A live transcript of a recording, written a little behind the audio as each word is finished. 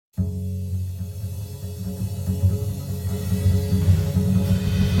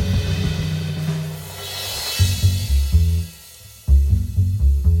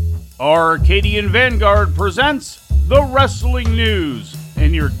Arcadian Vanguard presents the Wrestling News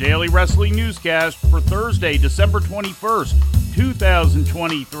and your daily wrestling newscast for Thursday, December 21st,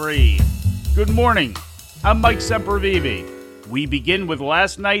 2023. Good morning. I'm Mike Sempervive. We begin with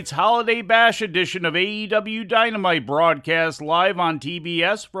last night's Holiday Bash edition of AEW Dynamite broadcast live on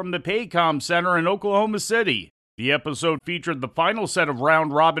TBS from the Paycom Center in Oklahoma City. The episode featured the final set of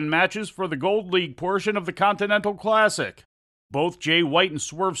round-robin matches for the Gold League portion of the Continental Classic. Both Jay White and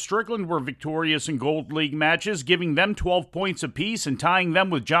Swerve Strickland were victorious in Gold League matches, giving them 12 points apiece and tying them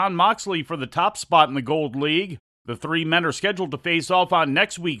with Jon Moxley for the top spot in the Gold League. The three men are scheduled to face off on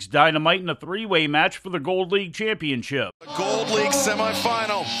next week's Dynamite in a three-way match for the Gold League Championship. The Gold League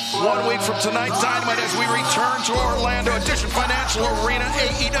semifinal, 1 week from tonight's Dynamite as we return to Orlando, Edition Financial Arena,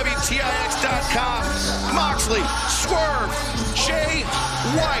 AEWTIX.com. Moxley, Swerve, Jay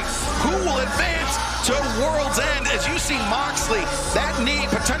White, who will advance to World's End? As you see Moxley, that knee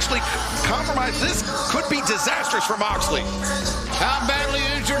potentially compromised. This could be disastrous for Moxley. How badly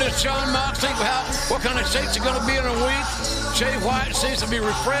injured is Jon Moxley? What kind of shape's he going to be in a week? Jay White seems to be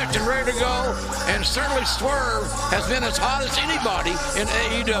refreshed and ready to go, and certainly Swerve has been as hot as anybody in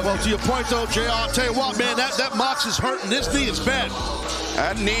AEW. Well, to your point, though, Jay, I'll tell you what, man, that Mox is hurting. This knee is bad.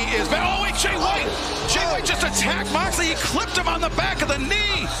 That knee is bad. Oh, wait, Jay White! Jay White just attacked Moxley. He clipped him on the back of the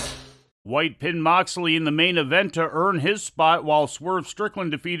knee. White pinned Moxley in the main event to earn his spot, while Swerve Strickland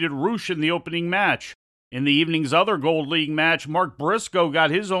defeated Rush in the opening match. In the evening's other Gold League match, Mark Briscoe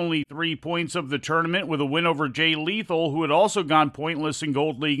got his only 3 points of the tournament with a win over Jay Lethal, who had also gone pointless in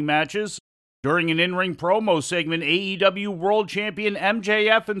Gold League matches. During an in-ring promo segment, AEW World Champion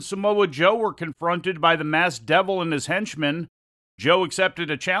MJF and Samoa Joe were confronted by the Masked Devil and his henchmen. Joe accepted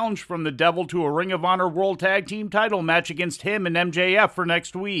a challenge from the Devil to a Ring of Honor World Tag Team title match against him and MJF for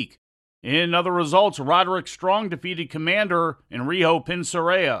next week. In other results, Roderick Strong defeated Commander and Riho pinned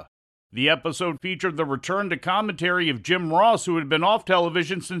Saraya. The episode featured the return to commentary of Jim Ross, who had been off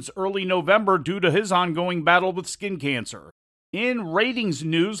television since early November due to his ongoing battle with skin cancer. In ratings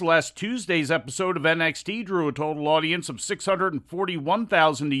news, last Tuesday's episode of NXT drew a total audience of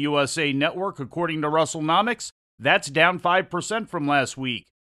 641,000 to USA Network, according to WrestleNomics. That's down 5% from last week.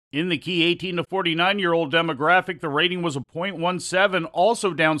 In the key 18 to 49-year-old demographic, the rating was a .17,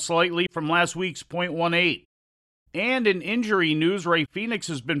 also down slightly from last week's .18. And in injury news, Rey Fenix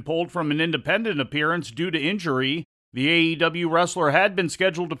has been pulled from an independent appearance due to injury. The AEW wrestler had been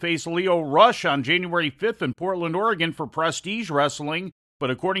scheduled to face Leo Rush on January 5th in Portland, Oregon for Prestige Wrestling,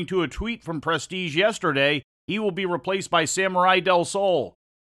 but according to a tweet from Prestige yesterday, he will be replaced by Samurai Del Sol.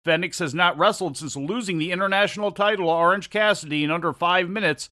 Fenix has not wrestled since losing the international title to Orange Cassidy in under 5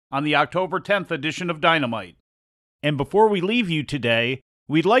 minutes on the October 10th edition of Dynamite. And before we leave you today,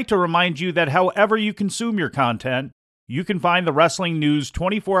 we'd like to remind you that however you consume your content, you can find the wrestling news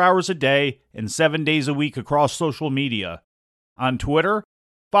 24 hours a day and 7 days a week across social media. On Twitter,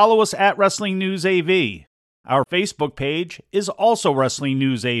 follow us at Wrestling News AV. Our Facebook page is also Wrestling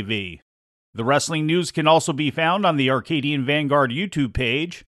News AV. The Wrestling News can also be found on the Arcadian Vanguard YouTube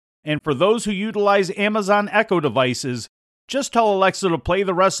page. And for those who utilize Amazon Echo devices, just tell Alexa to play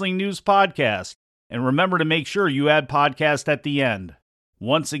the Wrestling News podcast. And remember to make sure you add podcast at the end.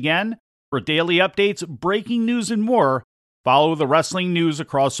 Once again, for daily updates, breaking news, and more, follow the Wrestling News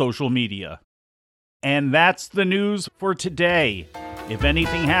across social media. And that's the news for today. If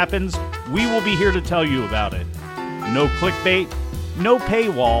anything happens, we will be here to tell you about it. No clickbait, no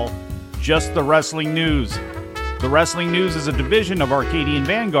paywall, just the Wrestling News. The Wrestling News is a division of Arcadian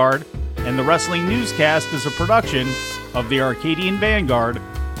Vanguard, and the Wrestling Newscast is a production of the Arcadian Vanguard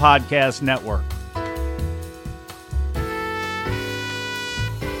Podcast Network.